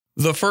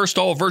The first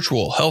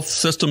all-virtual Health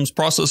Systems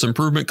Process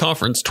Improvement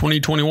Conference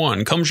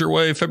 2021 comes your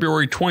way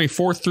February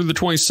 24th through the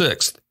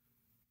 26th.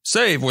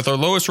 Save with our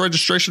lowest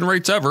registration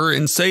rates ever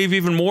and save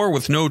even more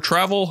with no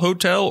travel,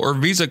 hotel, or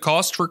visa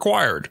costs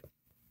required.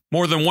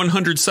 More than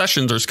 100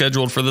 sessions are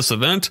scheduled for this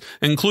event,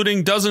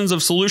 including dozens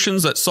of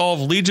solutions that solve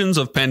legions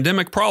of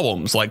pandemic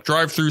problems like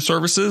drive-through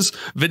services,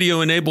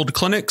 video-enabled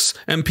clinics,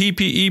 and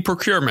PPE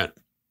procurement.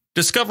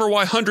 Discover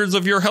why hundreds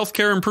of your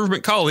healthcare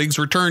improvement colleagues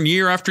return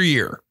year after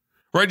year.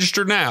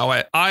 Register now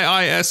at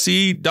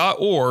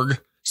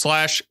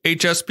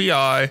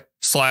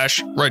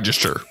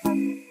iisc.org/HSPI/register.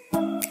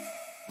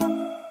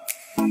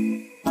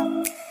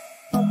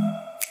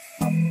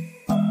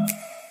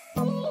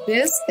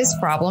 This is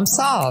Problem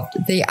Solved,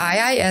 the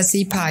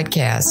IISE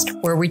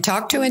podcast, where we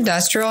talk to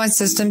industrial and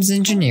systems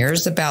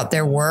engineers about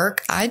their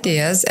work,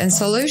 ideas, and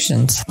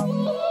solutions.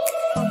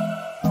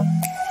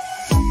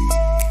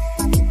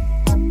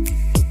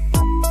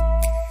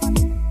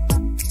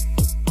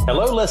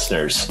 Hello,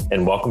 listeners,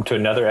 and welcome to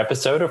another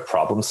episode of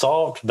Problem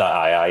Solved, the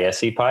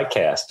IISE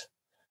podcast.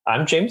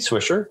 I'm James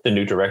Swisher, the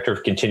new Director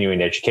of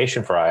Continuing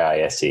Education for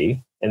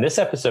IISE, and this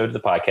episode of the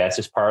podcast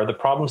is part of the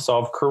Problem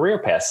Solved Career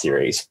Path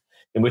series,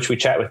 in which we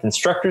chat with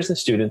instructors and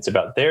students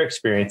about their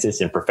experiences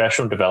in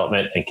professional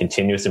development and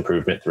continuous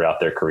improvement throughout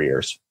their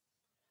careers.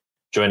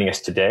 Joining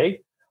us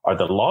today are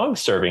the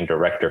long-serving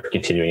Director of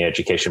Continuing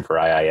Education for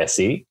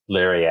IISE,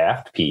 Larry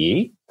Aft,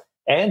 PE,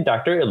 and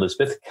Dr.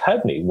 Elizabeth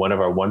Cudney, one of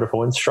our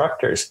wonderful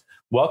instructors.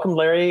 Welcome,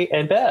 Larry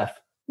and Beth.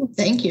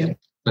 Thank you.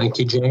 Thank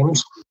you,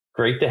 James.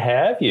 Great to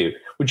have you.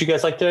 Would you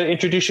guys like to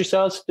introduce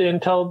yourselves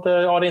and tell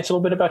the audience a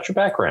little bit about your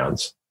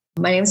backgrounds?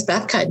 My name is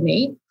Beth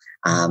Cudney.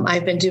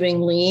 I've been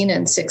doing Lean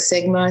and Six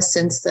Sigma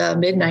since the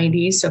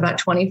mid-90s, so about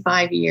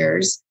 25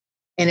 years.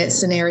 And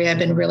it's an area I've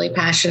been really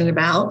passionate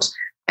about.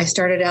 I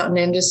started out in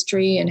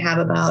industry and have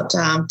about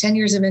 10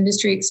 years of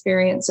industry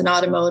experience in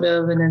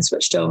automotive, and then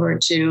switched over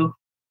to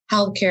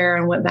healthcare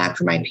and went back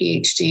for my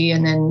PhD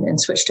and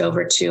switched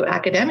over to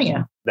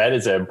academia. That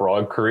is a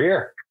broad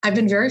career. I've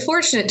been very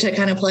fortunate to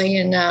kind of play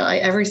in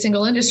every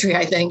single industry,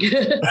 I think.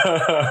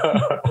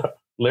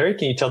 Larry,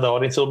 can you tell the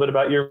audience a little bit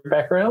about your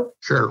background?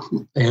 Sure.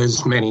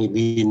 As many of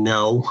you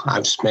know,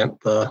 I've spent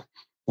the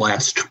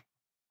last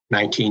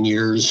 19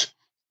 years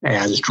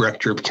as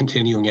Director of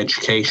Continuing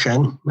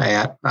Education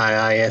at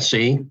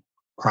IISE.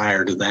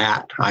 Prior to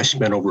that, I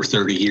spent over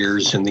 30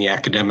 years in the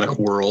academic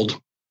world.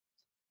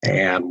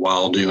 And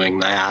while doing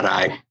that,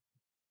 I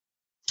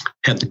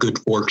had the good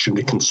fortune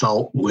to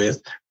consult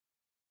with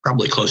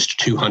probably close to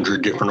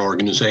 200 different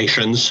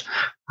organizations,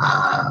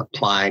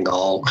 applying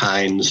all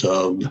kinds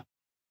of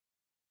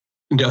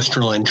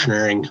industrial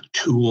engineering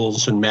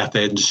tools and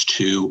methods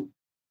to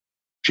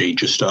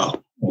just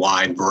a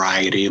wide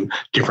variety of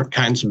different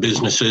kinds of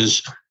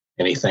businesses,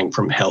 anything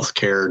from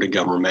healthcare to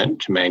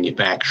government to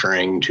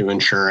manufacturing to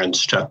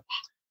insurance to,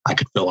 I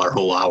could fill our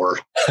whole hour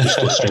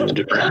just listing the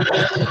different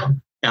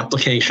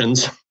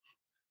applications.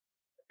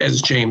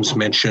 As James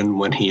mentioned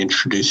when he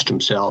introduced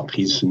himself,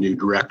 he's the new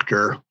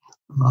director.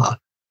 A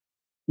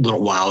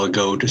little while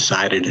ago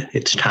decided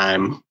it's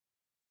time,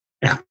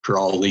 after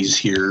all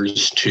these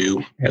years,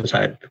 to, as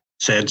I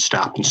said,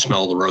 stop and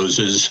smell the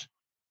roses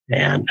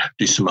and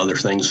do some other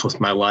things with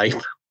my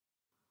life.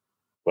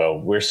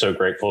 Well, we're so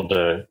grateful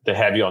to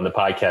have you on the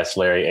podcast,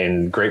 Larry,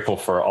 and grateful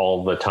for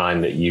all the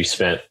time that you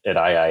spent at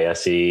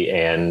IISE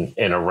and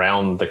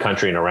around the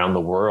country and around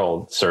the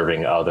world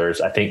serving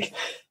others. I think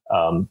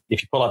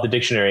if you pull out the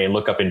dictionary and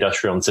look up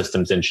industrial and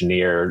systems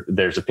engineer,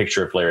 there's a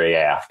picture of Larry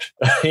Aft.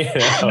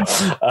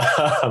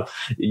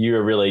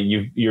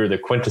 You're the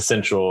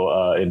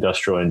quintessential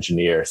industrial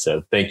engineer.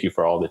 So thank you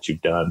for all that you've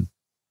done.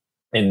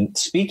 And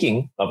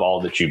speaking of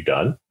all that you've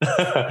done,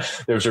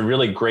 there's a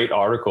really great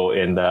article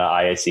in the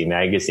ISE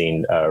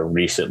magazine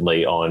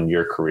recently on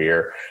your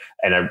career.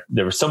 And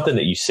there was something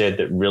that you said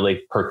that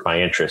really perked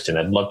my interest, and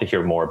I'd love to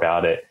hear more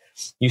about it.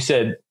 You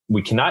said,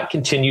 we cannot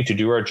continue to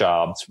do our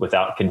jobs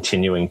without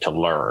continuing to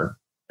learn.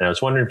 And I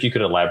was wondering if you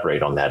could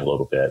elaborate on that a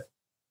little bit.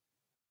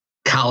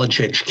 College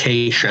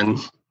education,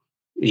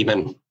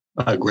 even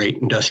a great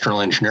industrial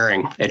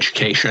engineering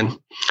education,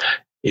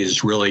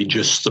 is really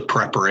just the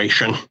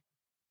preparation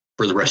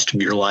for the rest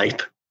of your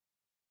life.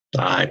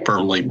 I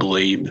firmly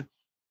believe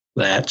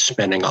that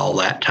spending all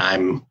that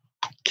time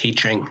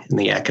teaching in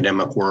the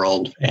academic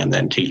world and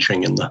then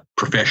teaching in the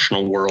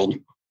professional world,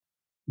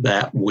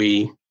 that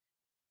we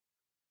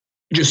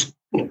just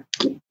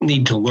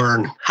need to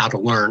learn how to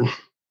learn.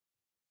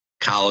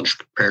 College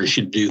prepares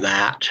you to do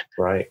that.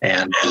 Right.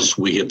 And as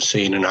we have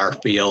seen in our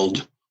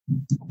field,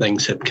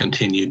 things have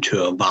continued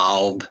to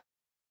evolve,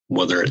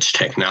 whether it's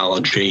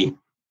technology,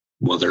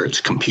 whether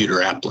it's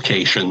computer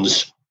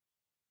applications.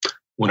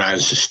 When I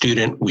was a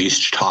student, we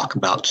used to talk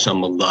about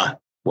some of the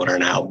what are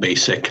now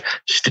basic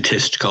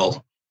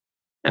statistical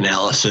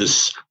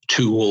analysis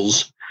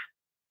tools.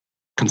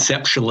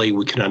 Conceptually,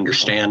 we could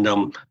understand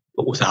them,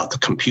 but without the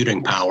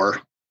computing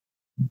power,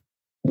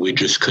 we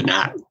just could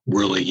not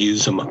really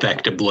use them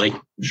effectively.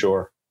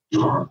 Sure.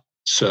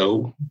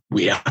 So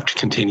we have to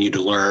continue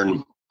to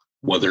learn,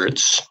 whether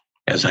it's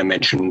as I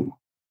mentioned,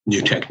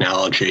 new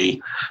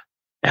technology,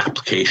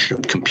 application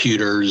of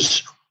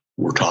computers.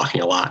 We're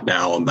talking a lot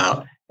now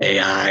about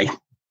AI,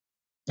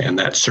 and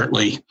that's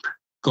certainly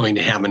going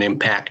to have an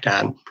impact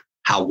on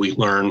how we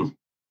learn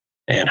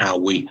and how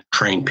we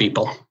train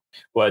people.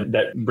 Well,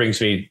 that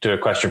brings me to a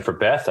question for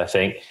Beth, I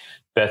think.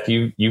 Beth,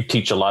 you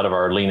teach a lot of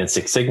our Lean and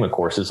Six Sigma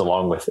courses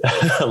along with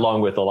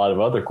a lot of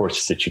other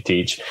courses that you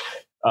teach.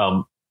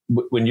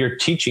 When you're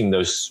teaching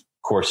those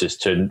courses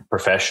to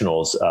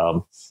professionals,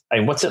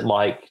 and what's it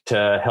like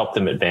to help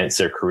them advance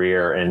their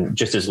career? And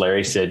just as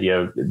Larry said,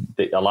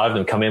 a lot of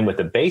them come in with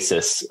a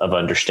basis of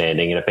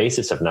understanding and a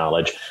basis of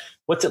knowledge.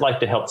 What's it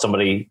like to help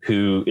somebody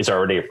who is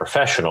already a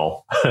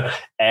professional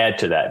add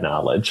to that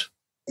knowledge?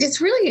 It's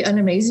really an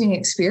amazing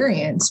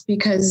experience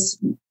because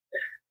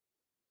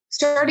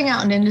starting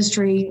out in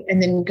industry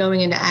and then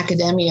going into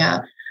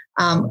academia,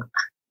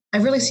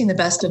 I've really seen the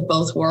best of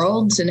both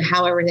worlds and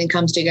how everything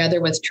comes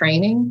together with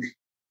training.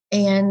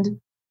 And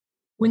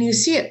when you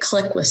see it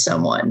click with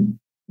someone,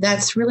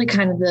 that's really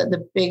kind of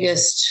the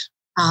biggest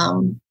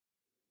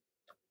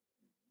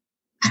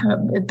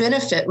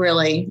benefit,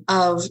 really,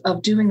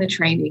 of doing the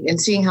training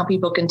and seeing how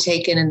people can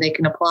take it and they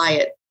can apply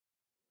it.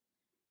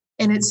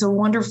 And it's a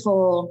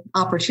wonderful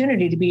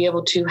opportunity to be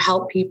able to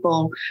help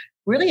people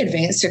really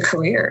advance their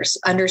careers,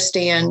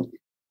 understand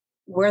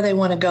where they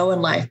want to go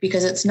in life,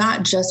 because it's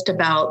not just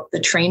about the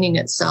training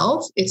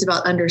itself. It's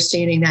about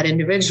understanding that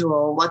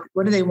individual.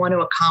 What do they want to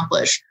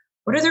accomplish?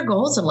 What are their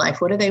goals in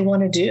life? What do they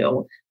want to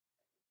do?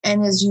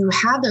 And as you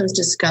have those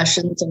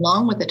discussions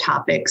along with the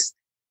topics,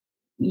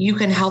 you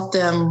can help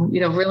them,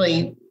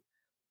 really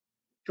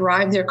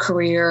drive their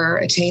career,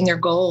 attain their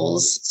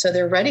goals, so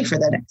they're ready for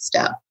the next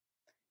step.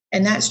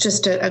 And that's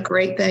just a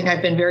great thing.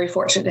 I've been very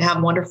fortunate to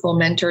have wonderful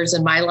mentors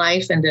in my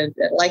life, and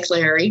like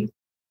Larry,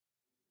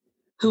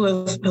 who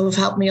have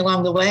helped me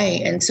along the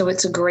way. And so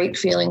it's a great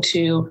feeling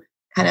to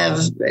kind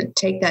of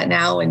take that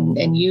now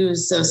and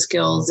use those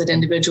skills that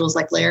individuals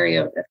like Larry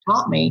have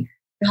taught me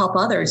to help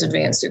others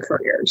advance their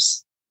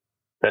careers.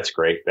 That's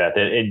great, Beth.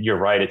 And you're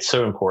right. It's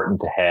so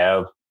important to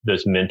have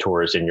those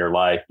mentors in your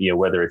life,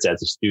 whether it's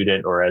as a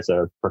student or as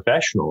a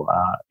professional,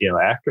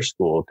 after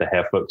school, to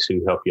have folks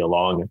who help you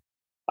along.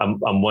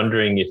 I'm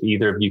wondering if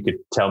either of you could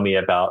tell me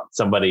about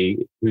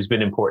somebody who's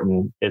been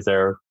important as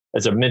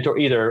a mentor,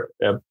 either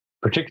a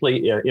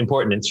particularly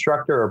important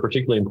instructor or a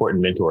particularly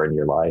important mentor in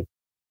your life.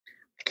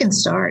 I can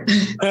start.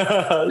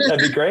 That'd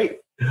be great.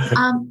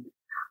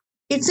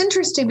 It's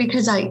interesting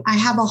because I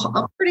have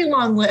a pretty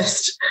long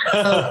list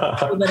of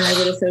people that I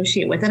would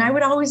associate with. And I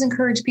would always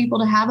encourage people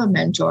to have a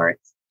mentor.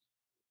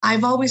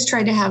 I've always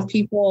tried to have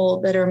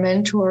people that are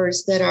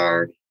mentors that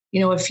are,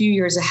 a few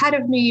years ahead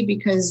of me,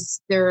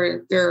 because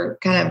they're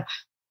kind of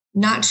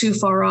not too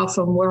far off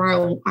from where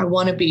I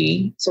want to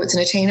be. So it's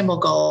an attainable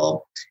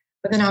goal.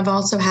 But then I've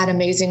also had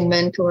amazing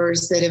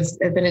mentors that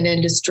have been in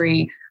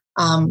industry,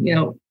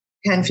 10,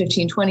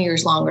 15, 20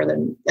 years longer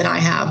than I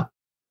have.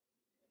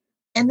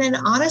 And then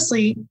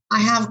honestly, I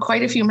have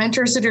quite a few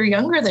mentors that are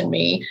younger than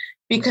me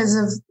because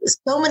of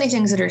so many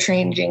things that are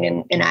changing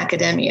in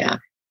academia.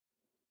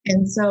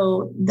 And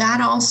so that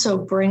also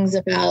brings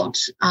about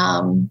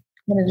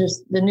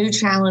just the new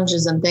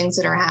challenges and things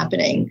that are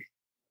happening.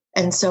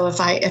 And so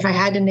if I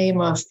had to name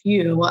a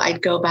few,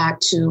 I'd go back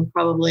to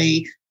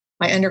probably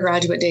my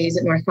undergraduate days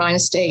at North Carolina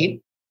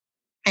State,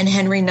 and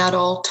Henry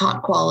Nuttall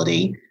taught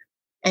quality.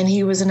 And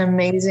he was an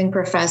amazing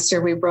professor.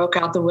 We broke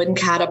out the wooden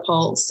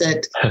catapults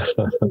in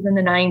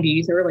the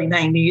 90s, early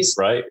 90s.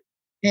 Right.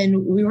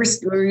 And we were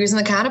using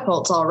the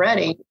catapults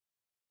already.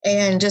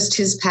 And just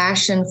his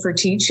passion for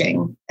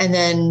teaching. And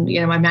then,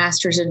 my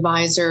master's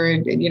advisor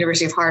at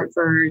University of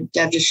Hartford,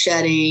 Deb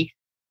Shetty.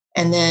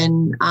 And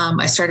then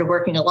I started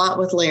working a lot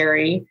with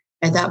Larry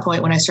at that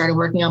point when I started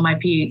working on my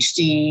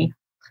PhD.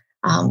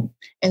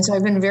 And so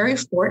I've been very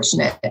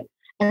fortunate.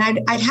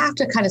 And I'd have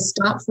to kind of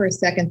stop for a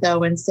second,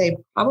 though, and say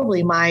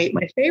probably my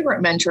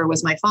favorite mentor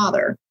was my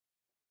father.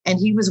 And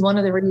he was one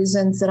of the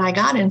reasons that I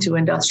got into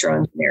industrial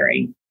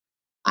engineering.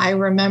 I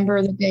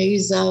remember the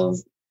days of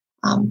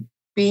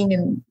being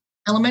in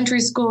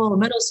elementary school,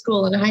 middle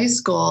school, and high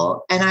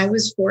school. And I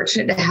was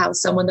fortunate to have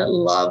someone that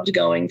loved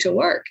going to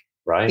work.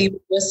 Right. He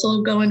would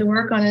whistle going to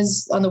work on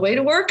the way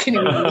to work, and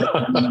he would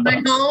whistle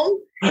back home.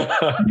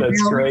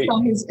 That's great.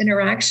 All his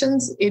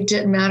interactions, it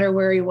didn't matter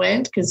where he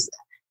went, because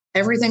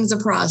everything's a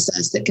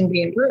process that can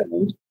be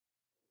improved.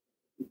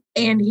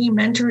 And he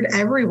mentored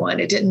everyone.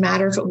 It didn't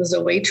matter if it was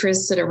a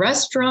waitress at a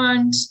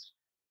restaurant,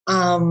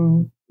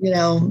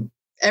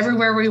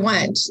 everywhere we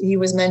went, he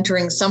was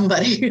mentoring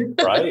somebody.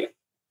 Right.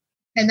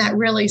 And that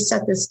really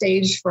set the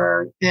stage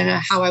for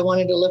how I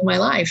wanted to live my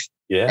life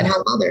and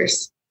help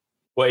others.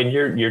 Well, and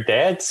your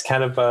dad's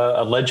kind of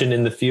a legend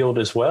in the field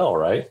as well,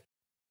 right?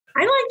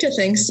 I like to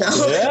think so.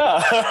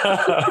 Yeah.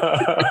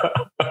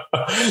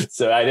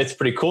 So it's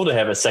pretty cool to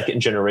have a second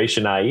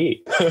generation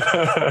IE.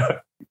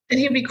 And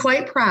he'd be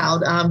quite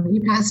proud. He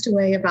passed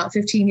away about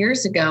 15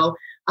 years ago,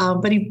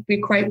 but he'd be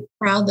quite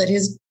proud that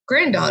his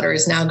granddaughter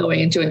is now going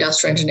into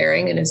industrial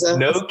engineering and is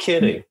no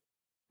kidding.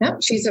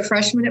 Yep, she's a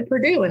freshman at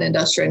Purdue in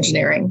industrial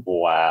engineering.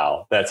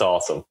 Wow, that's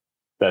awesome.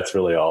 That's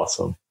really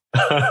awesome.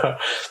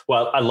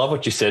 Well, I love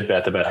what you said,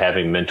 Beth, about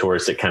having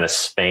mentors that kind of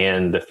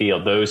span the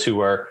field, those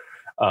who are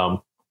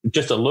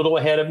just a little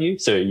ahead of you,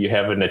 so you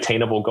have an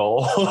attainable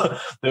goal.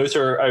 Those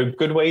are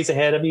good ways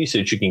ahead of you so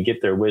that you can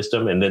get their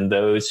wisdom. And then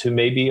those who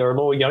maybe are a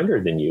little younger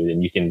than you,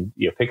 then you can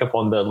pick up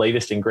on the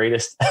latest and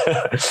greatest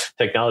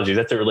technology.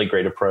 That's a really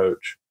great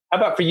approach. How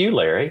about for you,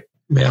 Larry?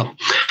 Well,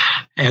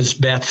 as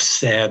Beth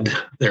said,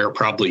 there are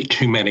probably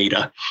too many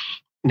to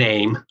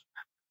name,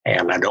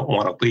 and I don't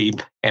want to leave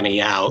any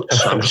out.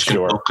 So I'm just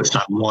going to focus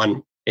on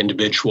one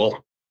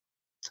individual.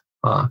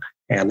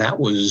 And that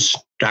was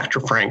Dr.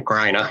 Frank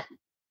Greina.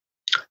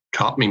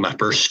 Taught me my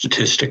first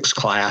statistics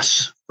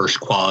class, first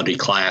quality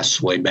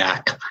class way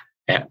back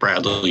at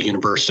Maryville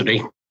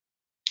University,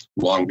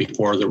 long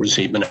before there was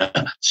even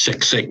a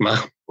Six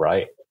Sigma.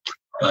 Right.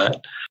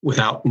 But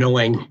without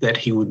knowing that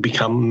he would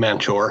become a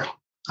mentor,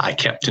 I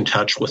kept in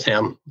touch with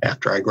him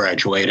after I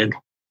graduated.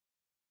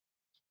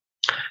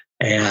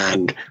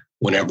 And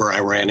whenever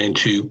I ran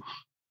into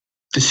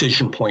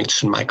decision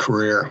points in my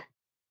career,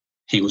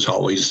 he was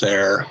always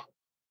there,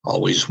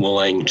 always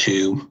willing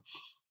to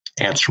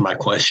answer my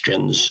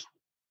questions.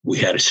 We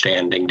had a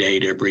standing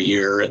date every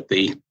year at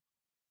the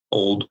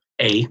old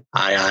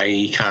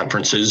AIIE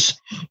conferences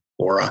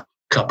for a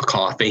cup of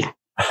coffee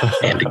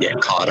and to get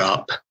caught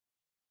up.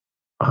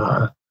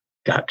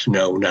 Got to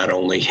know not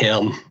only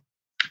him,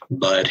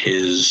 but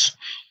his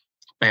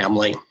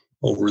family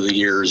over the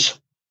years,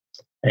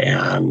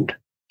 and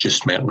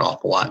just meant an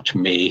awful lot to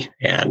me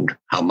and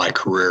how my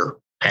career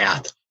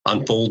path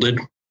unfolded.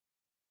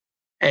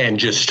 And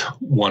just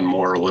one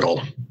more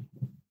little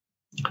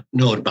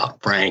note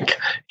about Frank.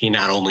 He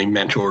not only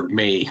mentored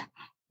me,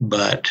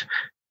 but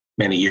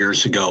many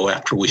years ago,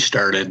 after we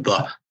started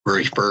the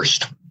very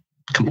first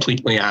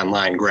completely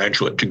online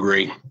graduate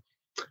degree,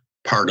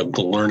 part of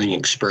the learning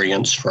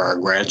experience for our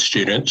grad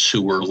students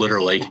who were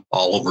literally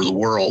all over the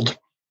world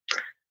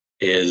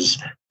is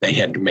they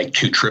had to make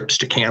 2 trips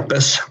to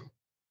campus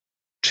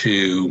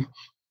to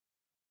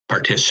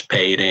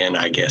participate in,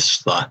 I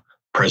guess, the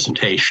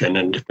presentation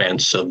and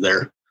defense of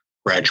their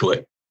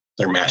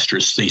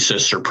master's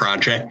thesis or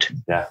project.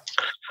 Yeah.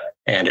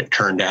 And it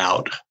turned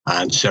out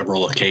on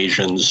several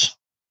occasions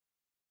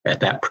at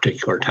that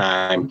particular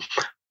time,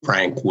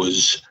 Frank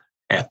was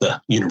at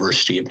the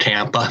University of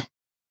Tampa,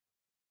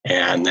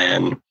 and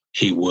then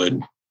he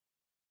would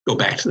go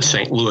back to the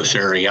St. Louis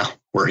area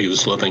where he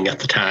was living at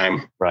the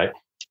time. Right.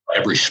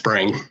 Every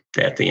spring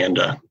at the end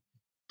of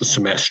the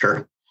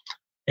semester.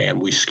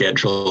 And we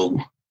scheduled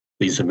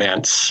these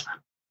events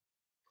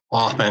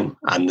often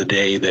on the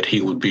day that he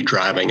would be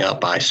driving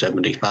up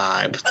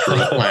I-75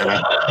 through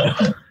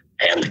Atlanta.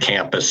 And the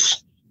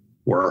campus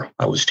where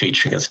I was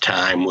teaching at the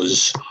time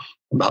was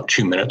about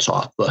 2 minutes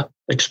off the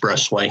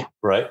expressway.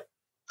 Right.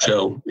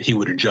 So he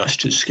would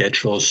adjust his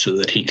schedule so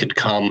that he could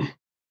come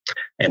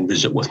and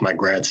visit with my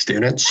grad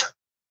students.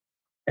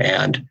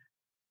 And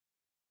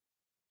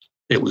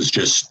it was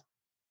just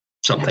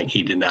something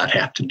he did not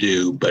have to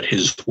do, but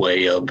his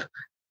way of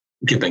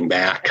giving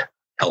back,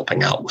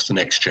 helping out with the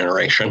next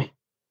generation.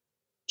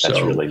 That's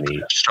so really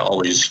neat. Just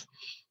always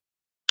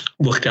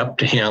looked up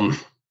to him,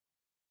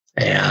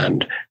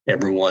 and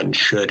everyone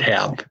should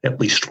have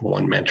at least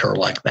one mentor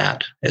like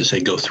that as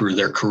they go through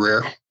their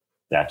career.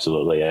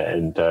 Absolutely.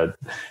 And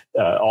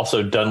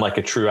also done like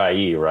a true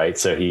IE, right?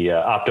 So he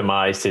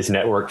optimized his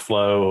network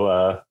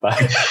flow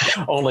by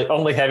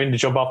only having to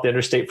jump off the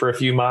interstate for a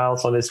few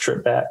miles on his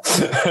trip back.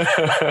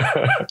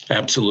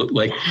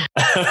 Absolutely.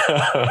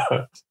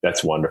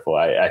 That's wonderful.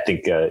 I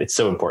think it's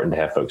so important to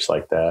have folks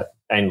like that.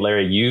 And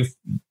Larry,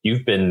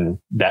 you've been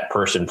that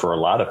person for a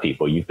lot of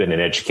people. You've been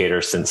an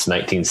educator since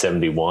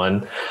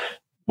 1971.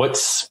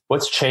 What's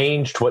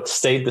changed? What's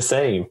stayed the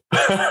same?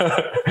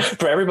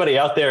 For everybody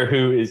out there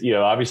who is,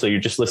 obviously you're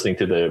just listening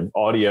to the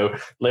audio.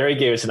 Larry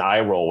gave us an eye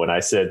roll when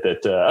I said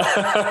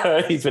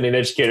that he's been an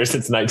educator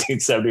since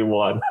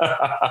 1971.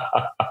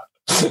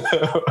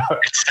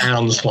 It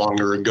sounds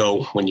longer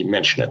ago when you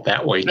mention it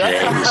that way,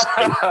 James.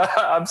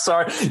 I'm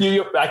sorry.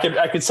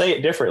 I could say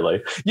it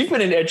differently. You've been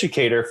an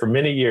educator for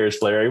many years,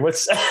 Larry.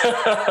 What's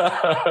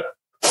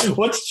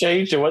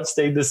changed and what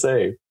stayed the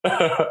same?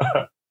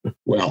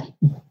 Well,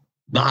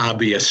 the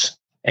obvious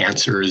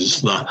answer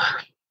is the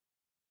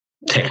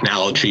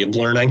technology of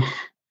learning.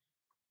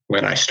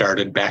 When I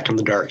started back in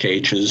the dark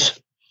ages,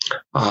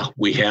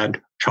 we had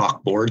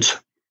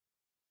chalkboards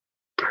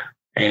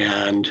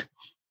and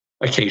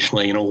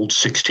occasionally an old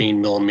 16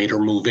 millimeter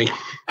movie.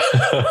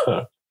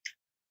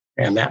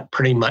 And that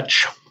pretty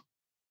much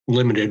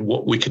limited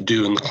what we could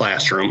do in the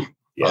classroom,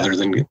 other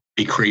than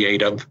be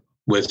creative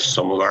with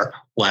some of our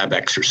lab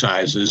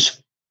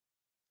exercises.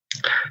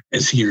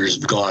 As years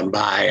have gone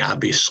by,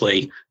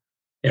 obviously,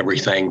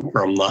 everything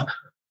from the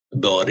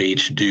ability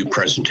to do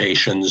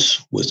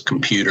presentations with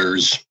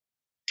computers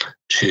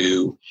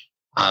to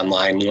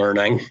online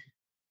learning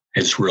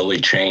has really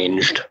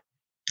changed.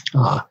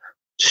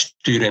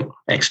 Student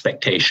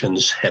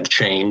expectations have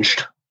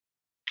changed.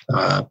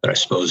 But I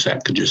suppose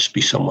that could just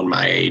be someone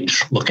my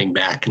age looking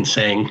back and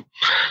saying,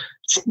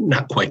 it's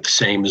not quite the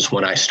same as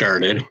when I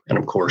started. And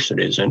of course it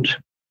isn't.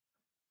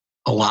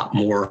 A lot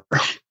more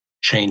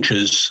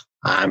changes,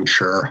 I'm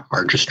sure,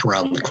 are just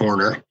around the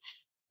corner.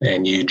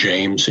 And you,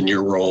 James, in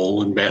your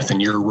role, and Beth, in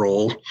your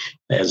role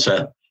as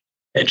an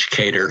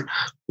educator,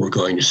 we're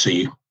going to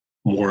see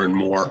more and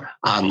more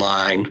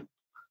online,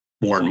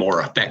 more and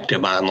more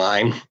effective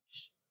online.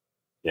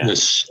 Yeah.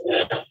 This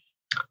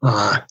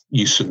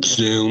use of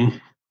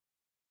Zoom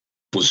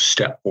was a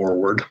step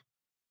forward.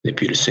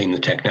 If you'd have seen the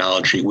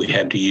technology we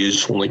had to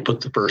use when we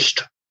put the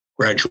first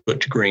graduate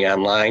degree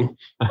online,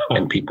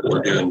 and people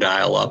were doing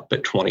dial-up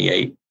at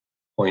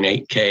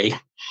 28.8K,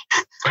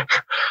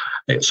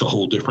 it's a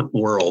whole different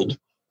world.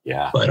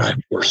 Yeah. But I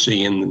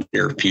foresee in the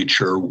near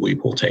future, we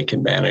will take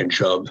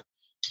advantage of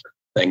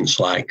things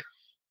like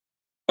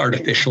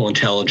artificial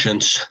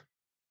intelligence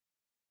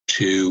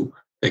to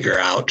figure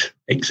out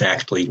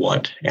exactly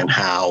what and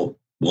how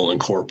we'll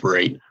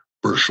incorporate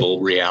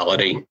virtual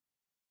reality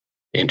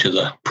into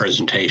the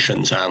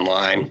presentations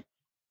online.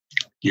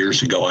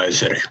 Years ago, I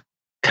was at a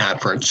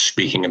conference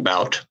speaking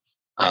about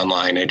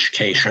online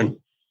education,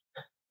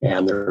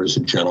 and there was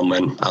a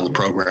gentleman on the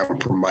program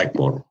from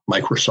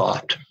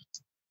Microsoft,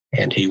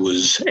 and he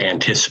was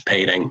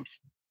anticipating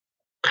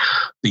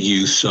the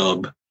use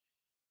of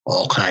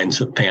all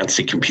kinds of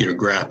fancy computer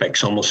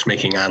graphics, almost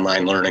making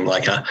online learning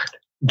like a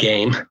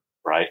game.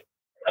 Right.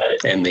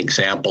 And the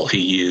example he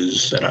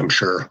used that I'm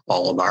sure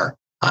all of our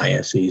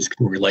ISEs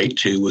can relate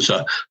to was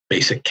a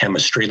basic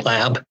chemistry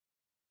lab.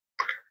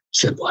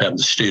 So we'll have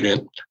the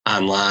student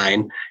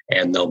online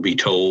and they'll be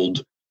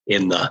told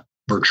in the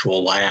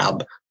virtual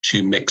lab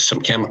to mix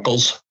some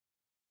chemicals.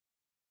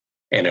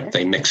 And if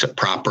they mix it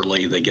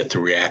properly, they get the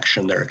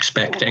reaction they're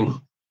expecting.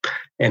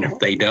 And if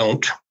they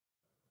don't,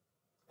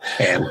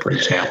 and for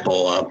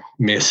example, a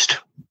missed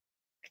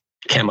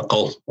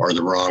chemical or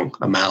the wrong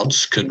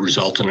amounts could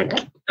result in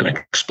an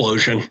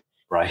explosion.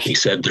 Right. He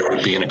said there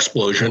would be an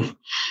explosion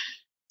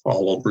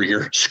all over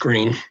your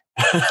screen.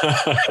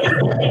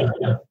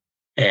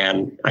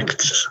 And I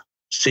could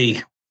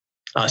see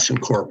us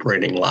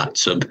incorporating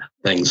lots of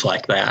things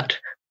like that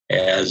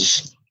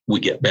as we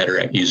get better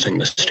at using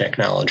this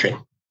technology.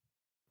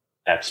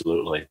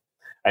 Absolutely.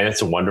 And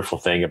that's a wonderful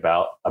thing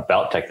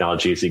about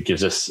technology is it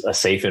gives us a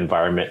safe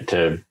environment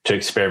to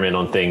experiment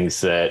on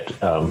things that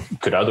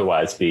could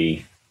otherwise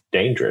be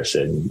dangerous.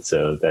 And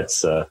so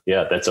that's a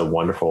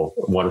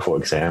wonderful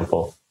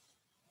example.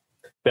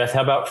 Beth,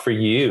 how about for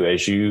you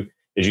as you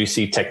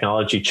see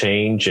technology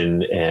change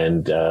and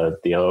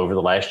over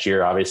the last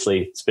year,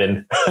 obviously it's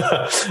been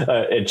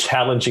a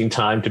challenging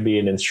time to be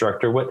an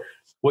instructor.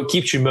 What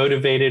keeps you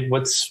motivated?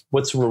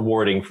 What's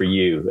rewarding for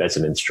you as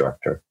an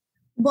instructor?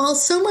 Well,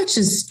 so much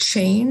has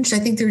changed. I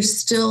think there's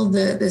still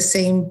the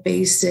same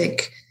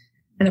basic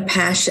kind of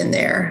passion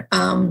there.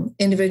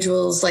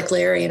 Individuals like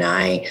Larry and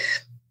I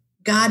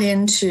got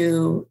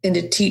into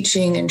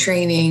teaching and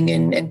training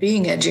and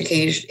being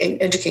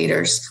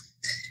educators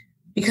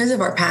because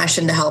of our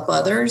passion to help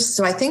others.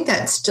 So I think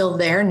that's still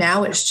there.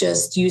 Now it's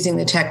just using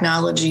the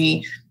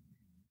technology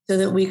so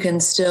that we can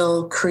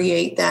still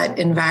create that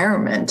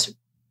environment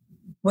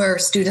where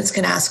students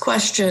can ask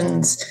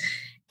questions.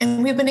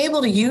 And we've been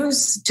able to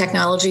use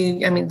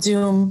technology. I mean,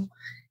 Zoom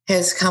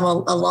has come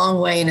a long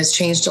way and has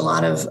changed a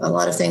lot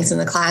of things in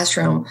the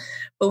classroom,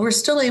 but we're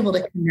still able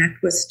to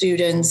connect with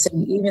students.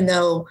 And even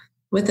though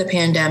with the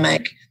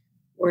pandemic,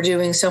 we're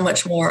doing so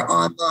much more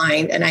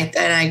online, and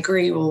I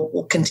agree,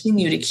 we'll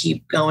continue to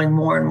keep going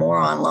more and more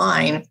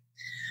online.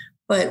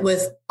 But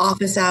with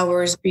office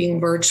hours being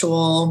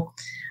virtual,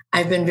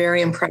 I've been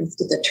very impressed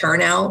with the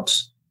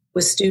turnout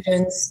with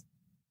students.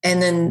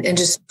 And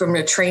just from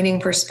a training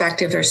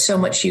perspective, there's so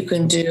much you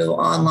can do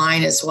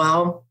online as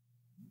well.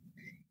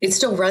 It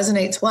still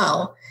resonates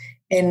well.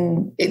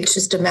 And it's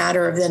just a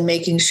matter of then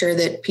making sure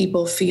that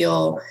people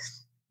feel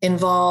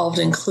involved,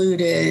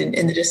 included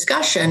in the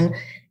discussion.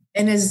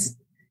 And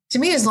to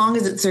me, as long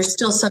as there's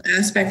still some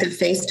aspect of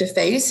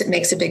face-to-face, it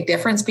makes a big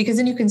difference because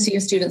then you can see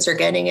if students are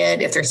getting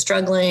it, if they're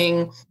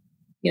struggling,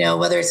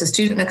 whether it's a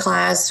student in a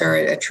class or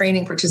a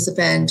training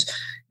participant,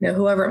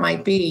 whoever it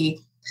might be.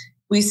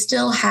 We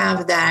still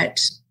have that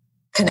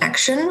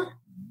connection,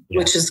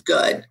 which is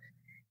good.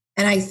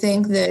 And I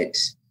think that,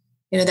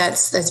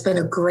 that's been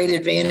a great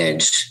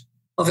advantage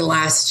over the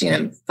last,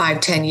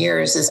 5-10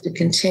 years is to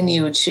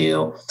continue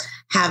to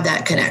have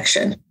that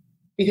connection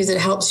because it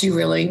helps you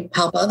really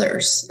help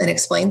others and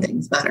explain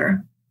things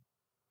better.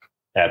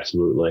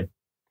 Absolutely.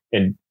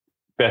 And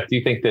Beth, do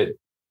you think that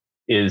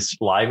is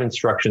live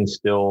instruction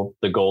still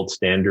the gold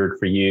standard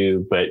for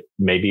you, but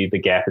maybe the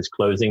gap is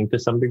closing to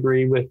some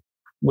degree with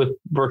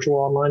virtual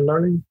online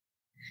learning?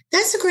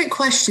 That's a great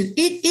question.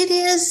 It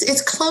is.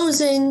 It's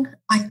closing,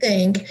 I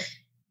think.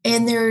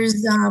 And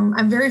there's,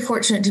 I'm very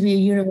fortunate to be a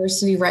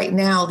university right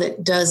now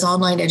that does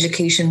online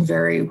education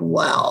very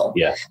well.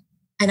 Yeah.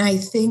 And I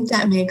think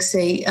that makes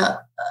a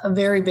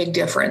very big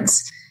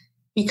difference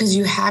because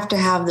you have to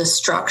have the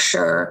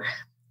structure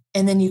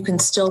and then you can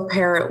still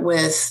pair it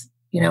with,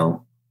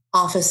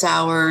 office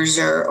hours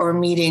or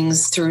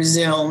meetings through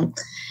Zoom.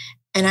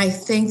 And I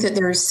think that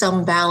there's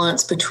some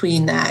balance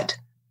between that,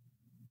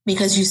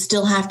 because you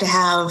still have to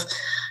have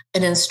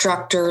an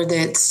instructor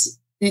that's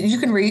you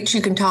can reach,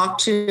 you can talk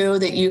to,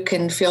 that you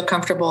can feel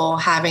comfortable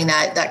having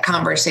that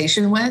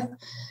conversation with.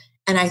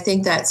 And I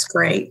think that's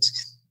great.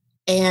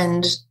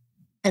 And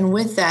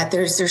with that,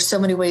 there's so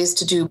many ways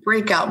to do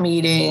breakout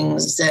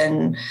meetings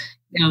and,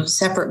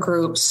 separate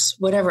groups,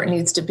 whatever it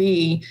needs to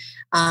be,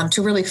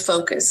 to really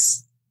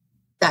focus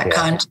that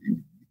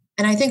content.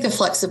 And I think the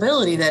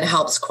flexibility then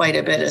helps quite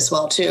a bit as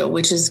well, too,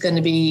 which is going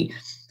to be,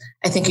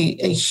 I think,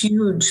 a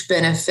huge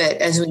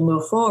benefit as we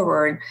move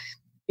forward,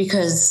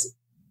 because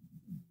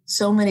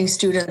so many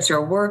students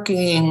are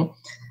working.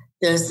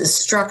 There's the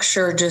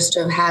structure just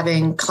of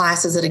having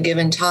classes at a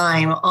given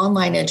time.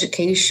 Online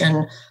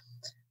education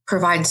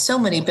provides so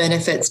many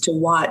benefits to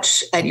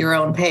watch at your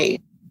own pace.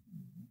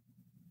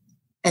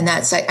 And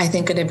that's, I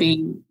think, going to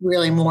be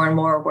really more and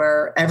more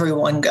where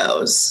everyone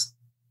goes.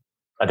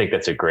 I think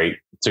it's a great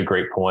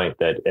point,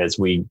 that as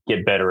we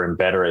get better and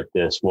better at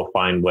this, we'll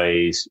find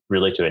ways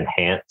really to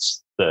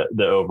enhance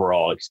the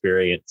overall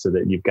experience, so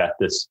that you've got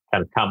this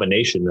kind of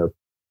combination of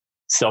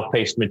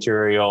self-paced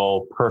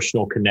material,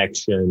 personal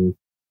connection,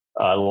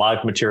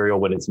 live material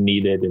when it's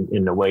needed,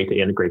 in a way to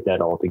integrate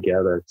that all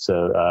together.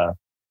 So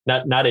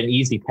not an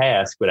easy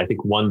task, but I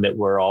think one that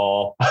we're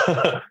all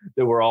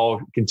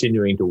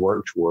continuing to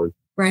work toward.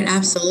 Right,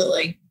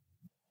 absolutely.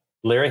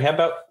 Larry,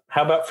 how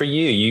about for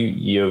you?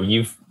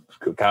 You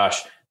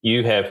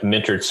have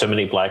mentored so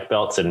many black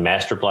belts and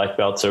master black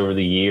belts over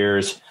the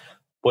years.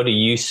 What do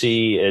you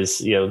see as,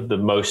 the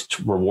most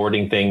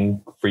rewarding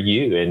thing for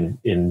you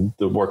in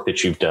the work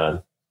that you've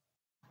done?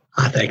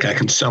 I think I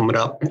can sum it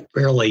up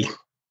fairly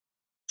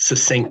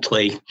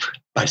succinctly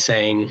by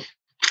saying,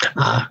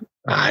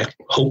 I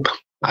hope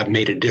I've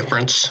made a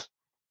difference.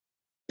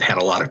 Had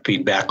a lot of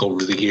feedback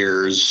over the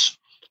years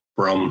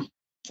from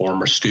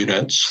former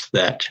students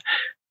that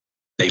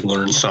they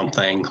learned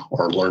something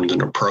or learned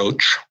an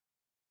approach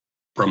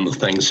from the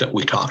things that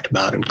we talked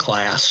about in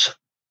class,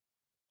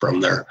 from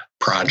their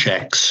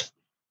projects,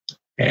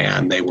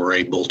 and they were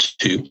able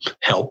to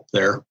help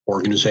their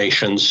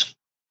organizations,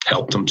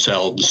 help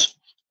themselves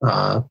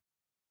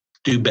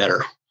do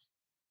better.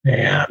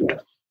 And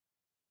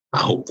I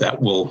hope that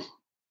will,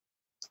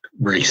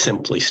 very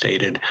simply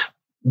stated,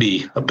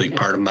 be a big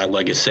part of my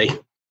legacy.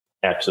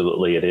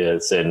 Absolutely, it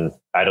is. And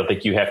I don't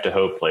think you have to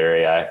hope,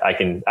 Larry. I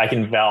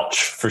can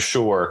vouch for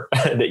sure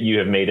that you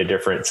have made a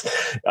difference.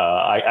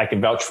 I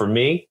can vouch for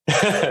me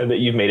that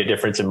you've made a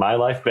difference in my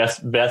life.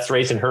 Beth's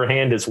raising her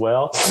hand as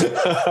well.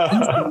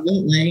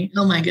 Absolutely.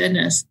 Oh my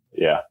goodness.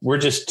 Yeah, we're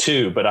just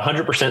two, but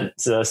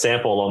 100%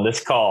 sample on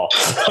this call.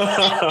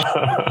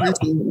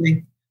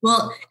 Absolutely.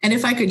 Well, and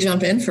if I could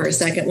jump in for a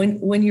second,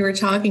 when you were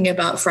talking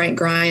about Frank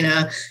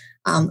Greina,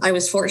 I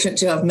was fortunate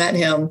to have met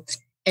him.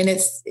 And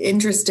it's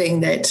interesting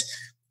that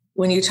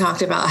when you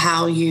talked about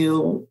how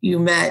you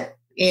met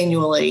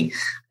annually,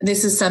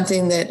 this is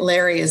something that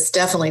Larry has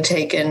definitely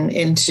taken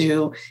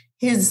into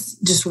his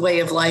just way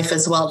of life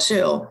as well,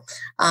 too.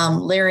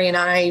 Larry and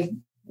I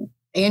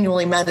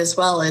annually met as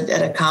well at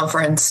a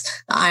conference,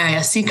 the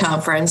IISE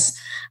conference,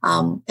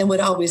 and would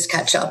always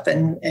catch up.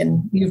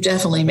 And you've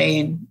definitely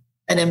made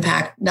an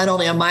impact, not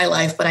only on my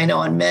life, but I know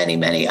on many,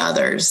 many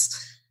others.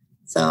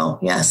 So,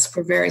 yes,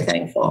 we're very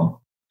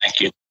thankful. Thank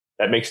you.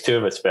 That makes two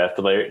of us, Beth.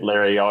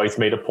 Larry always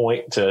made a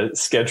point to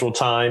schedule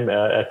time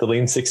at the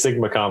Lean Six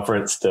Sigma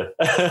conference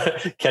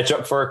to catch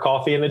up for a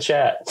coffee and a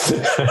chat.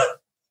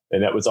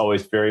 And that was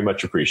always very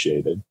much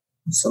appreciated.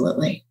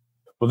 Absolutely.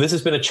 Well, this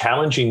has been a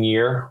challenging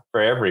year for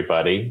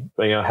everybody.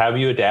 But, how have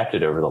you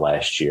adapted over the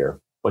last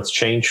year? What's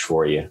changed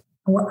for you?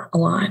 A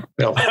lot.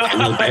 Well, I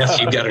know, Beth,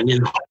 you've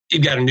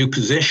got a new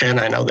position.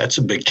 I know that's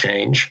a big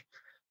change.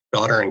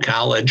 Daughter in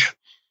college.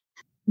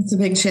 It's a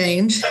big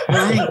change.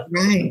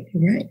 Right.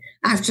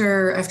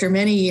 After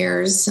many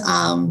years,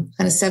 kind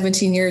of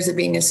 17 years of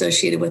being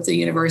associated with the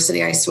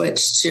university, I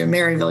switched to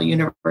Maryville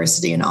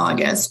University in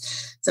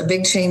August. It's a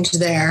big change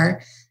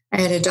there.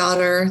 I had a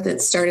daughter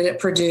that started at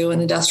Purdue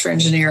in industrial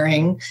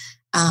engineering.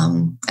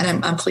 And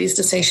I'm pleased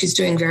to say she's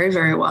doing very,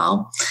 very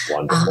well.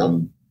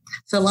 Wonderful.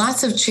 So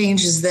lots of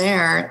changes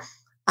there.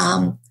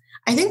 I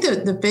think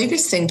the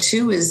biggest thing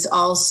too is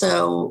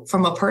also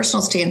from a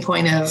personal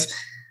standpoint of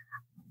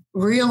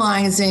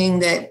realizing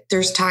that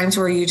there's times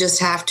where you just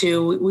have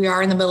to, we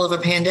are in the middle of a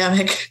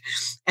pandemic,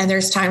 and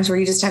there's times where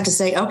you just have to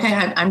say, okay,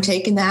 I'm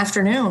taking the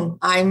afternoon.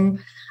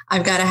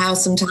 I've got to have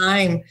some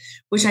time,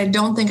 which I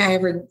don't think I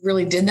ever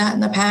really did that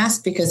in the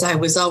past because I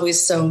was always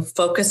so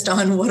focused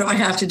on what do I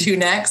have to do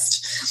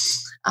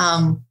next.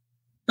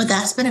 But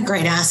that's been a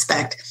great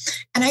aspect.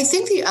 And I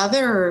think the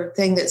other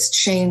thing that's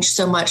changed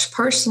so much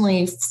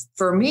personally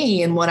for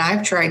me and what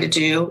I've tried to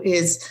do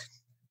is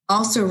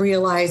also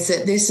realize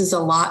that this is a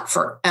lot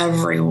for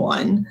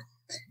everyone.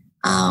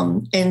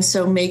 And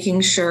so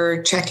making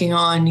sure, checking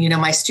on,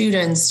 my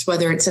students,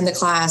 whether it's in the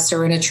class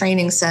or in a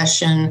training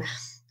session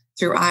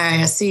through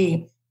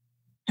IISE,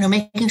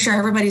 making sure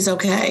everybody's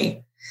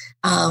okay.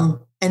 And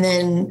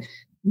then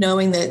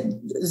knowing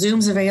that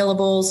Zoom's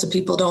available so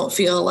people don't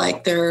feel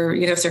like they're,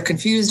 if they're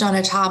confused on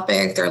a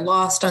topic, they're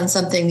lost on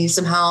something, need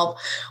some help,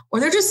 or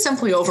they're just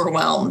simply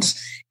overwhelmed,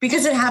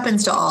 because it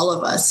happens to all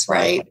of us,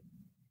 right?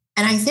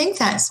 And I think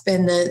that's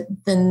been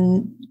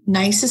the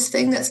nicest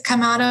thing that's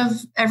come out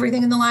of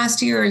everything in the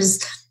last year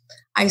is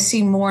I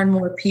see more and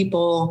more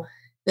people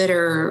that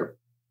are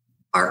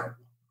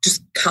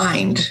just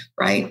kind,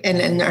 right?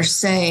 And are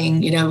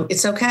saying,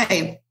 it's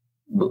okay.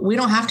 We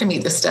don't have to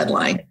meet this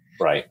deadline.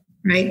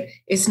 Right.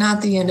 It's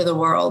not the end of the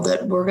world,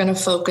 that we're going to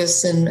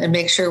focus and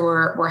make sure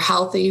we're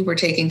healthy, we're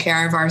taking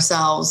care of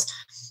ourselves.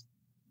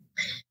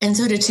 And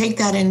so to take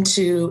that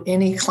into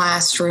any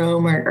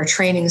classroom or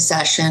training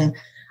session,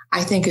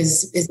 I think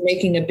is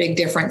making a big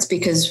difference,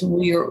 because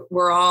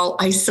we're all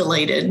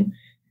isolated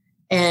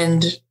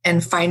and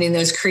finding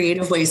those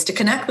creative ways to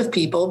connect with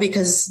people,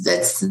 because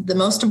that's the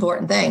most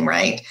important thing,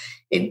 right?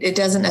 It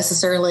doesn't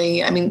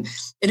necessarily,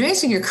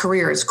 advancing your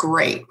career is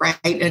great, right?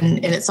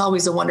 And it's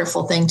always a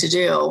wonderful thing to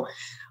do,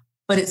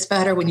 but it's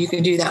better when you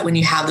can do that when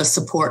you have the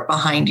support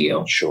behind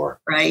you.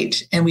 Sure.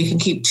 Right. And we can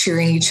keep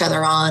cheering each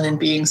other on and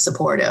being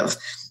supportive.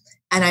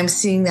 And I'm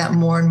seeing that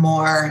more and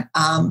more,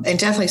 and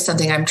definitely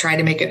something I'm trying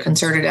to make a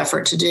concerted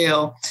effort to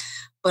do.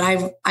 But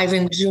I've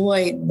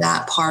enjoyed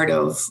that part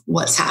of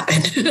what's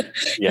happened.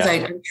 Yeah.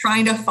 I'm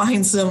trying to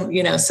find some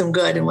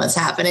good in what's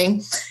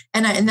happening.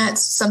 And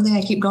that's something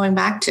I keep going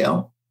back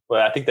to.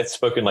 Well, I think that's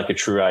spoken like a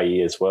true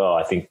IE as well.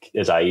 I think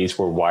as IEs,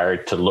 we're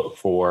wired to look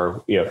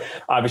for,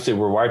 obviously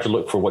we're wired to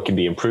look for what can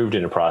be improved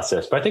in a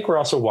process, but I think we're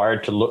also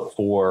wired to look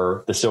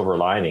for the silver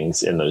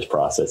linings in those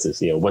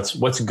processes.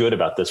 What's good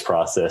about this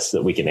process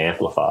that we can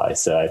amplify.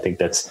 So I think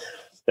that's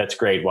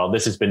great. While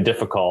this has been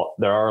difficult,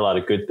 there are a lot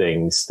of good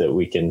things that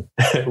we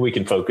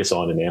can focus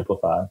on and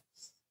amplify.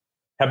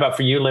 How about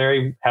for you,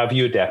 Larry? How have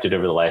you adapted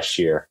over the last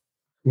year?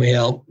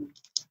 Well,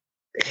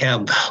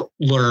 have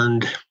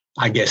learned,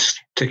 I guess,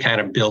 to kind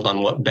of build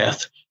on what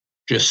Beth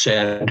just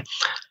said,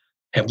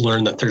 have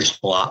learned that there's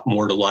a lot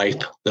more to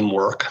life than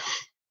work.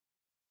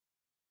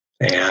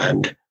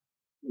 And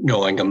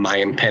knowing of my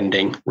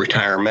impending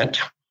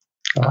retirement,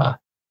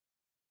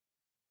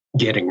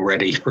 getting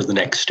ready for the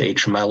next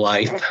stage of my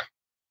life,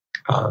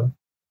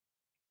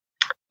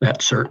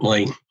 that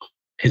certainly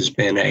has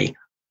been a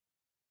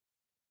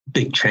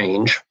big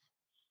change.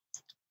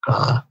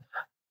 The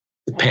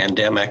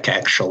pandemic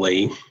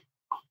actually,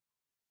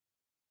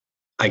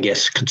 I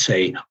guess could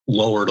say,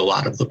 lowered a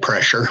lot of the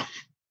pressure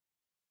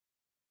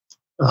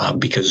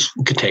because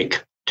we could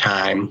take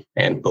time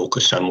and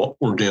focus on what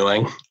we're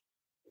doing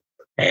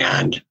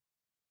and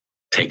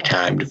take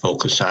time to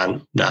focus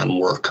on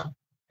non-work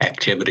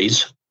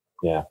activities.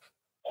 Yeah.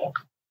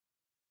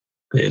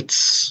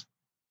 It's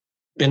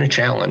been a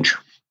challenge.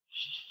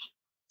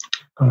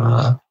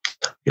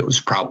 It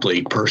was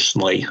probably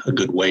personally a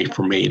good way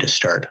for me to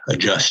start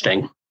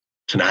adjusting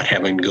to not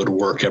having to go to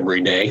work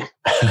every day.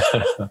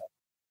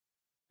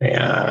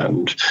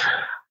 And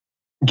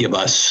give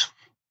us,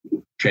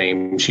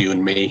 James, you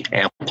and me,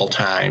 ample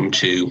time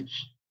to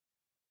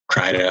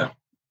try to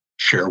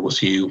share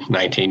with you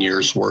 19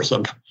 years worth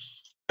of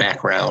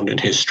background and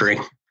history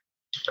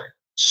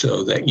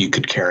so that you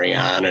could carry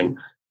on and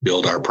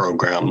build our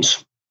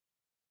programs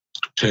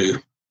to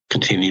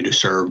continue to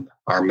serve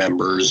our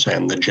members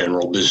and the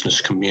general business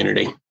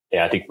community.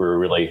 Yeah, I think we're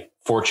really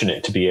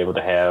fortunate to be able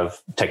to have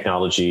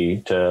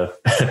technology to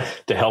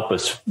help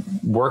us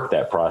work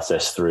that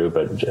process through,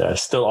 but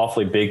still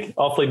awfully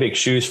big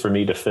shoes for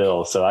me to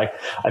fill. So I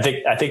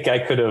think I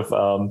could have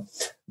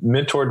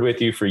mentored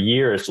with you for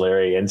years,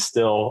 Larry, and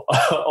still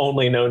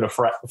only known a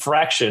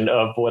fraction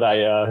of what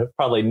I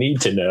probably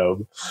need to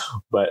know.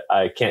 But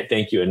I can't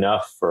thank you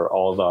enough for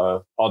all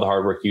the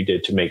hard work you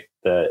did to make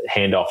the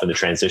handoff and the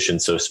transition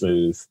so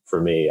smooth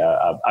for me.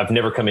 I've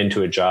never come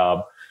into a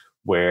job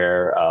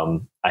where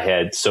I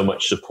had so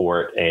much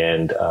support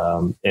and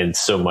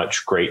so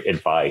much great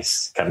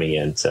advice coming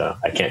in. So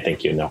I can't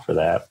thank you enough for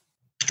that.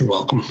 You're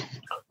welcome.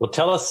 Well,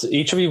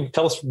 each of you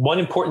tell us one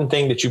important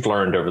thing that you've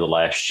learned over the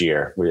last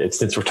year.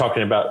 Since we're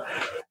talking about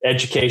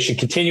education,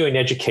 continuing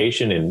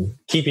education and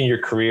keeping your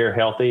career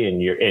healthy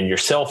and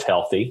yourself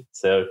healthy.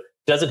 So it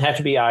doesn't have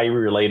to be IE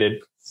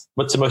related.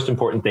 What's the most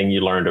important thing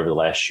you learned over the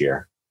last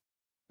year?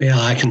 Yeah,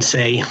 I can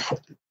say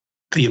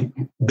the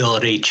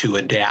ability to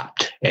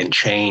adapt and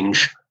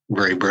change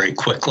very, very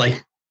quickly.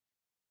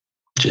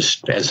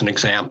 Just as an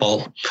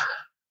example,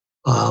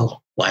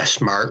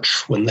 last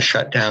March when the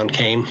shutdown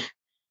came,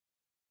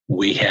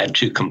 we had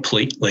to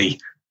completely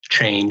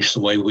change the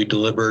way we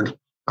delivered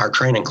our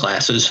training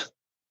classes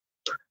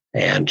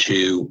and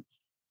to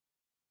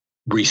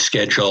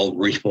reschedule,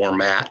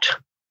 reformat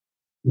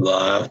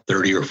the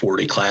 30 or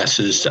 40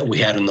 classes that we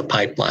had in the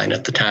pipeline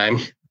at the time.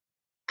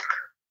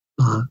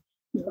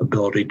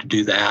 Ability to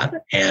do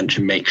that and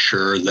to make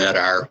sure that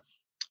our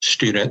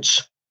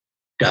students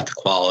got the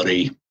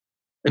quality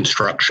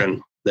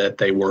instruction that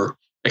they were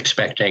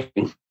expecting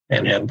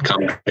and have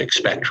come to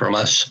expect from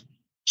us.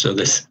 So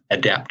this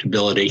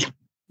adaptability.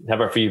 How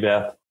about for you,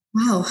 Beth?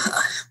 Wow,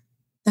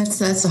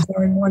 that's a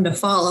hard one to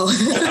follow.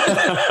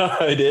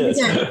 It is.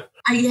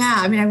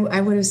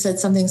 I would have said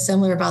something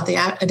similar about the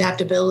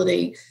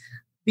adaptability,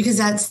 because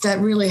that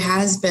really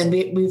has been,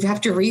 we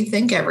have to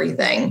rethink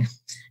everything.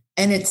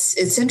 And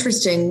it's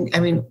interesting. I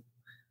mean,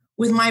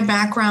 with my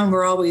background,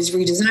 we're always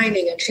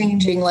redesigning and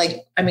changing.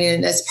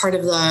 As part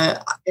of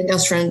the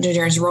industrial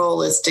engineer's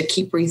role is to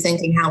keep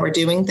rethinking how we're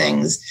doing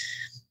things,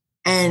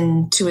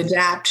 and to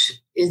adapt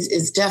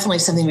is definitely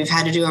something we've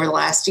had to do over the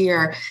last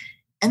year.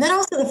 And then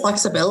also the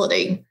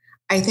flexibility.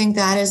 I think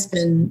that has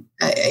been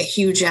a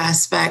huge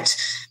aspect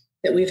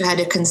that we've had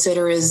to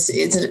consider is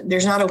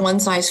there's not a one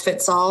size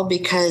fits all,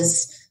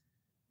 because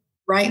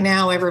right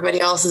now everybody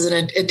else is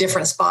in a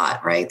different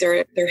spot, right?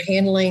 They're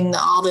handling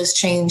all this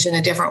change in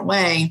a different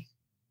way.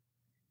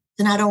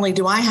 So not only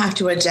do I have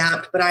to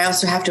adapt, but I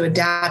also have to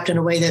adapt in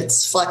a way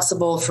that's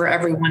flexible for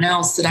everyone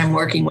else that I'm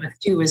working with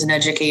too as an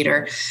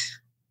educator,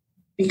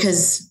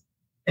 because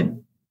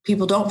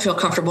people don't feel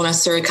comfortable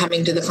necessarily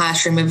coming to the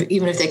classroom,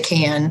 even if they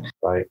can.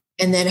 Right.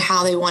 And then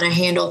how they want to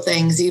handle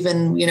things,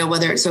 even,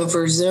 whether it's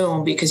over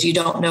Zoom, because you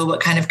don't know what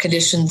kind of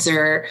conditions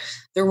they're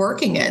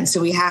working in.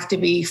 So we have to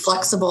be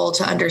flexible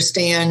to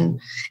understanding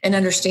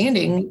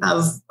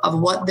of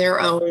what their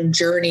own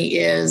journey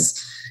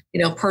is,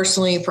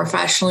 personally,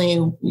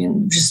 professionally,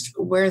 just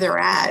where they're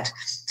at.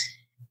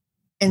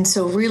 And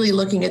so really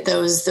looking at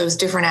those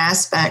different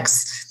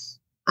aspects,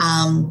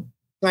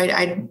 right.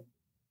 I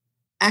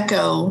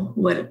echo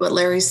what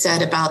Larry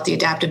said about the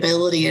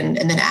adaptability and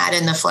then add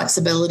in the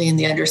flexibility and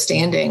the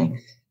understanding,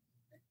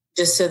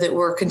 just so that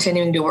we're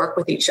continuing to work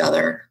with each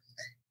other.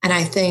 And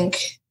I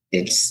think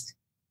it's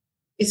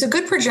a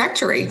good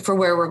trajectory for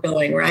where we're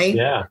going, right?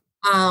 Yeah.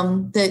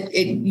 That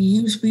we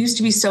used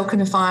to be so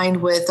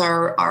confined with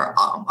our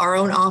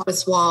own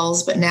office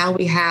walls, but now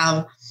we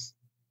have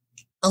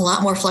a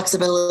lot more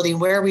flexibility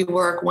where we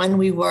work, when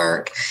we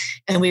work,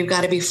 and we've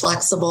got to be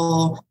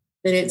flexible.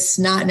 That it's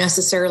not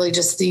necessarily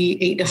just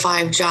the 8 to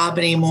 5 job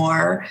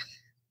anymore,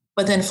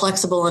 but then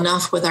flexible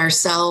enough with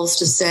ourselves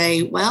to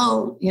say,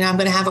 well, I'm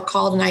going to have a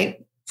call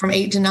tonight from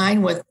 8 to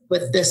 9 with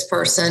this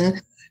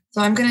person.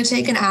 So I'm going to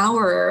take an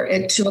hour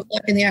at 2:00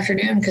 in the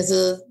afternoon because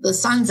the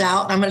sun's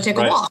out, and I'm going to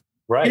take a walk.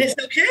 Right. And it's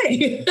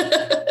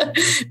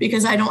okay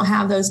because I don't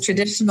have those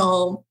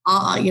traditional,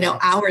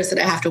 hours that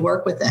I have to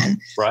work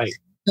within. Right.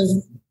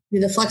 So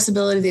the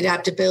flexibility, the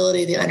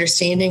adaptability, the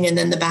understanding, and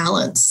then the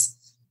balance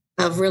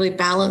of really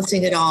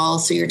balancing it all.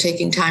 So you're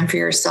taking time for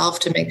yourself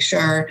to make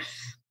sure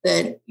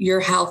that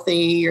you're healthy,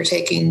 you're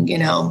taking,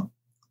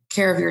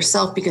 care of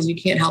yourself, because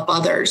you can't help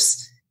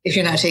others if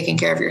you're not taking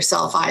care of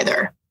yourself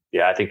either.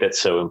 Yeah, I think that's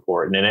so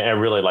important. And I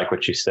really like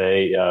what you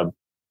say.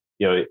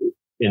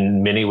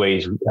 In many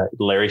ways,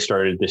 Larry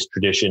started this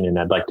tradition, and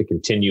I'd like to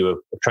continue of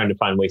trying to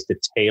find ways to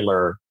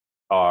tailor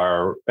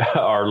our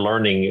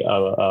learning,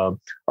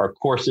 our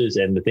courses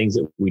and the things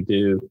that we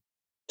do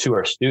to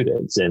our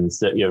students, and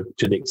so,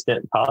 to the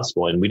extent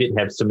possible. And we didn't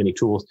have so many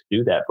tools to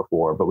do that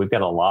before, but we've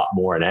got a lot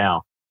more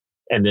now.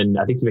 And then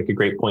I think you make a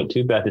great point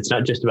too, Beth. It's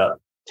not just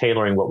about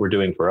tailoring what we're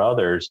doing for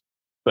others,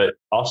 but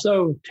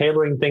also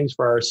tailoring things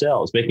for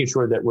ourselves, making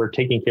sure that we're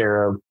taking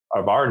care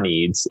of our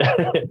needs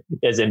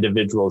as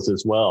individuals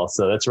as well.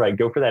 So that's right.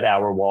 Go for that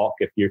hour walk.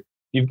 If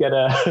you've got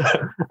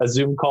a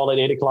Zoom call at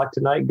 8:00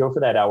 tonight, go for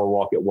that hour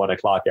walk at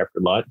 1:00 after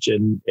lunch,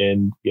 and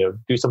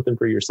do something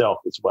for yourself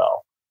as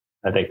well.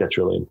 I think that's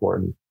really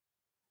important.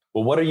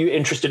 Well, what are you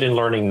interested in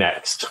learning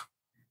next?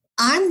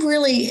 I'm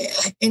really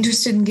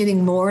interested in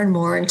getting more and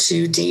more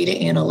into data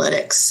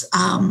analytics.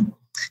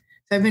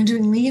 I've been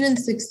doing Lean and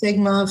Six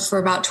Sigma for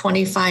about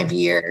 25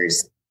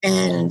 years.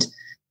 And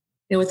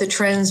with the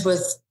trends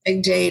with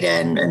big data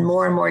and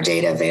more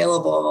data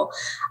available,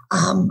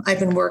 I've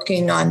been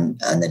working on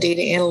the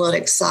data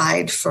analytics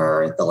side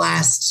for the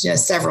last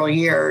several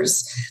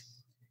years.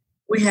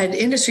 We had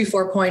Industry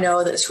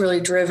 4.0 that's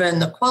really driven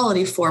the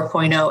Quality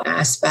 4.0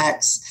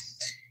 aspects.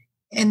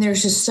 And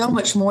there's just so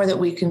much more that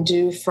we can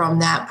do from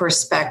that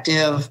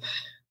perspective,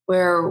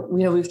 where,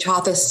 we've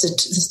taught the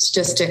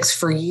statistics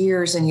for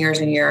years and years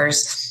and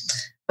years,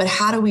 but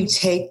how do we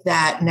take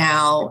that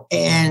now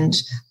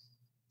and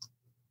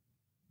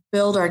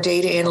build our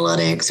data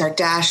analytics, our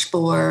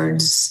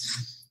dashboards,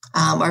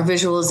 our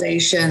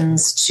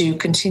visualizations to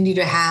continue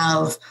to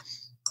have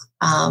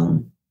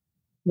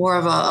more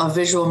of a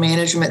visual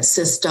management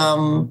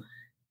system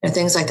and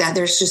things like that.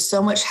 There's just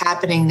so much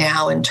happening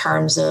now in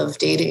terms of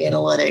data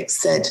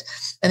analytics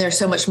and there's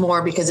so much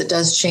more because it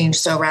does change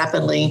so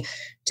rapidly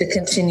to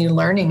continue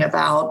learning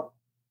about,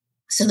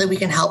 so that we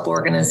can help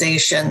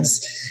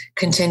organizations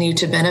continue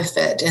to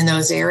benefit in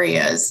those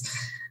areas.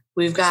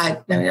 We've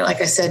got,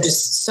 like I said,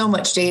 just so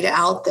much data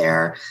out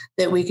there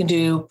that we can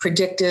do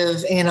predictive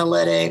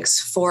analytics,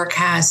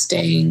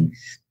 forecasting.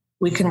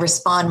 We can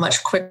respond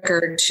much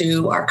quicker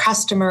to our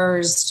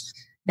customers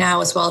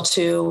now as well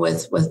too,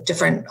 with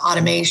different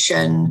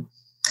automation.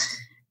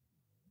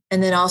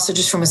 And then also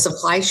just from a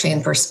supply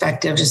chain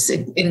perspective, just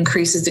it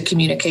increases the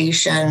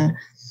communication,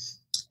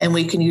 and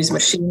we can use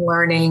machine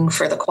learning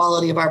for the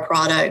quality of our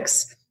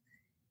products.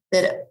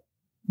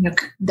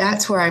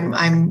 That's where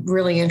I'm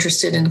really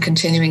interested in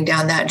continuing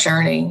down that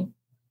journey.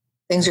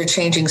 things are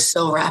changing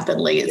so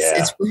rapidly.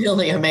 It's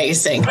really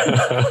amazing.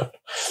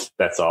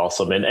 That's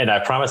awesome. And I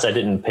promise I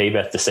didn't pay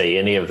Beth to say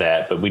any of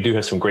that, but we do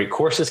have some great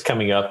courses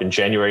coming up in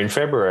January and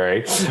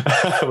February.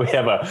 We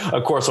have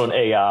a course on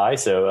AI,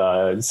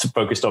 so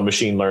focused on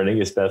machine learning,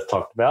 as Beth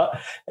talked about,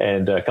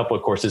 and a couple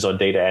of courses on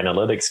data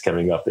analytics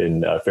coming up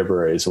in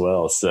February as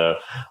well. So,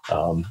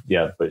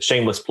 but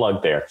shameless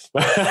plug there.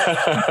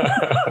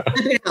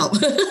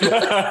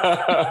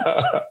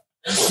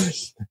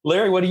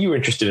 Larry, what are you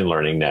interested in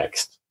learning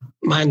next?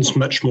 Mine's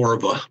much more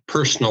of a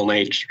personal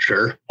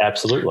nature.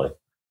 Absolutely.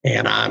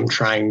 And I'm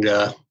trying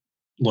to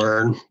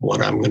learn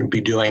what I'm going to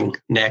be doing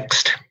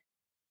next.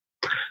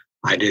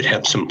 I did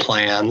have some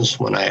plans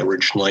when I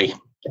originally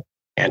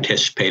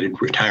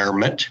anticipated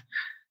retirement,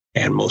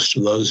 and most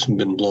of those have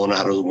been blown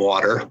out of the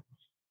water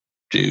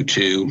due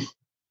to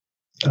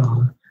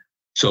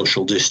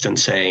social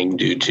distancing,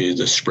 due to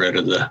the spread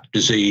of the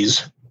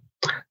disease.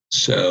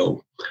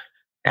 So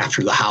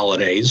after the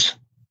holidays,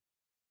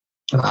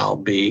 I'll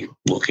be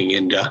looking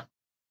into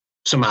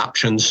some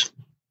options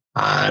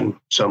on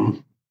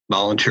some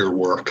volunteer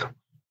work.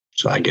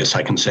 So I guess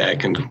I can say I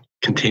can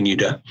continue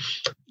to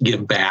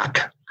give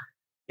back,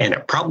 and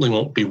it probably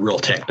won't be real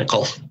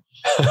technical.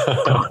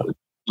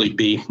 Probably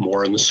be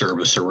more in the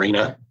service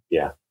arena.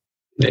 Yeah.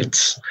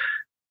 It's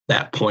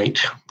that point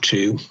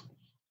to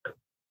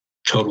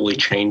totally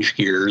change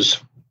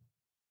gears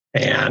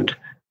and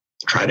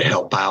try to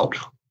help out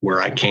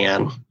where I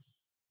can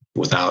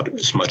without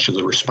as much of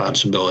the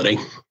responsibility.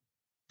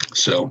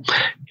 So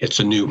it's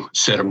a new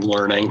set of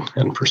learning.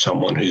 And for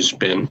someone who's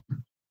been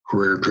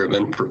career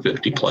driven for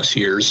 50 plus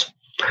years,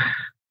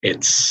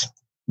 it's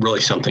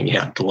really something you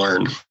have to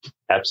learn.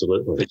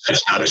 Absolutely. It's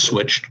just not a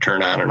switch to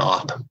turn on and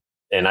off.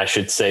 And I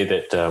should say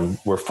that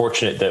we're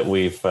fortunate that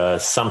we've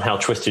somehow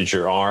twisted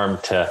your arm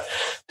to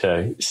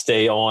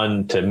stay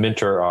on to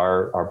mentor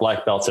our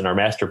black belts and our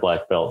master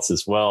black belts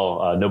as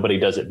well. Nobody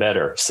does it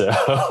better. So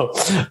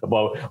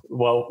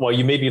while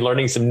you may be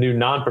learning some new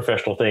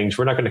non-professional things,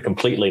 we're not going to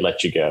completely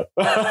let you go.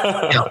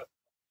 Yeah.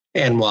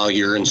 And while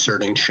you're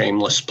inserting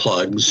shameless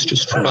plugs,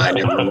 just remind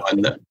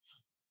everyone that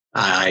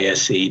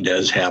IISE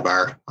does have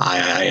our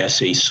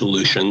IISE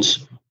solutions,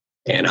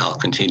 and I'll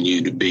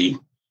continue to be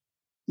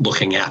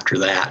looking after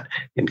that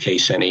in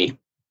case any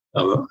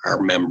of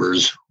our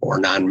members or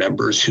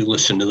non-members who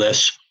listen to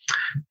this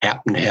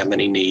happen to have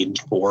any need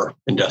for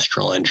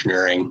industrial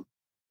engineering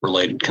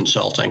related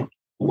consulting.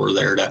 We're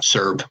there to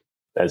serve.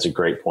 That's a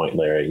great point,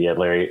 Larry. Yeah,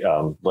 Larry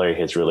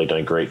has really done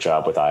a great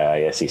job with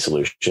IISE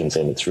solutions,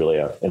 and it's really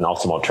an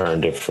awesome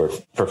alternative for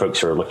folks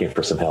who are looking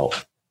for some help.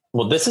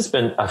 Well, this has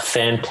been a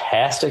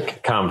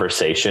fantastic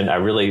conversation. I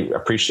really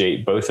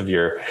appreciate both of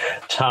your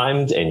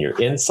times and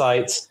your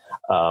insights.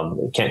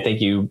 Can't thank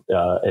you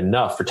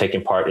enough for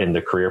taking part in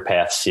the Career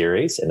Path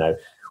series. And I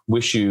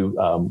wish you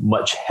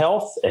much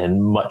health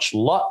and much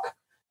luck.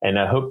 And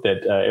I hope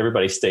that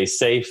everybody stays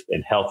safe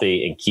and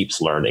healthy and keeps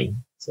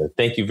learning. So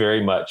thank you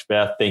very much,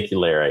 Beth. Thank you,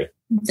 Larry.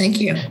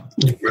 Thank you.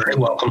 You're very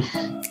welcome.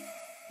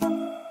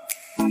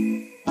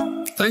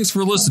 Thanks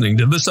for listening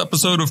to this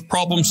episode of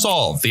Problem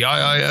Solved, the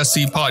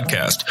IISE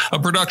podcast, a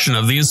production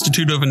of the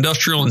Institute of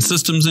Industrial and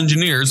Systems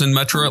Engineers in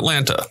Metro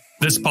Atlanta.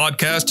 This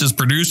podcast is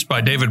produced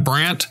by David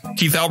Brandt,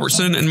 Keith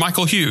Albertson, and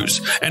Michael Hughes,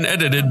 and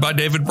edited by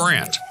David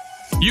Brandt.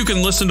 You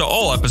can listen to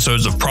all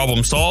episodes of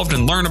Problem Solved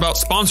and learn about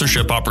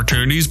sponsorship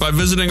opportunities by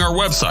visiting our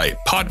website,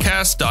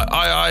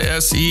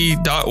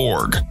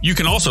 podcast.iise.org. You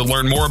can also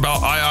learn more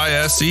about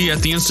IISE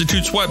at the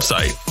Institute's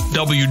website,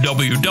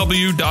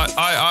 www.iise.org.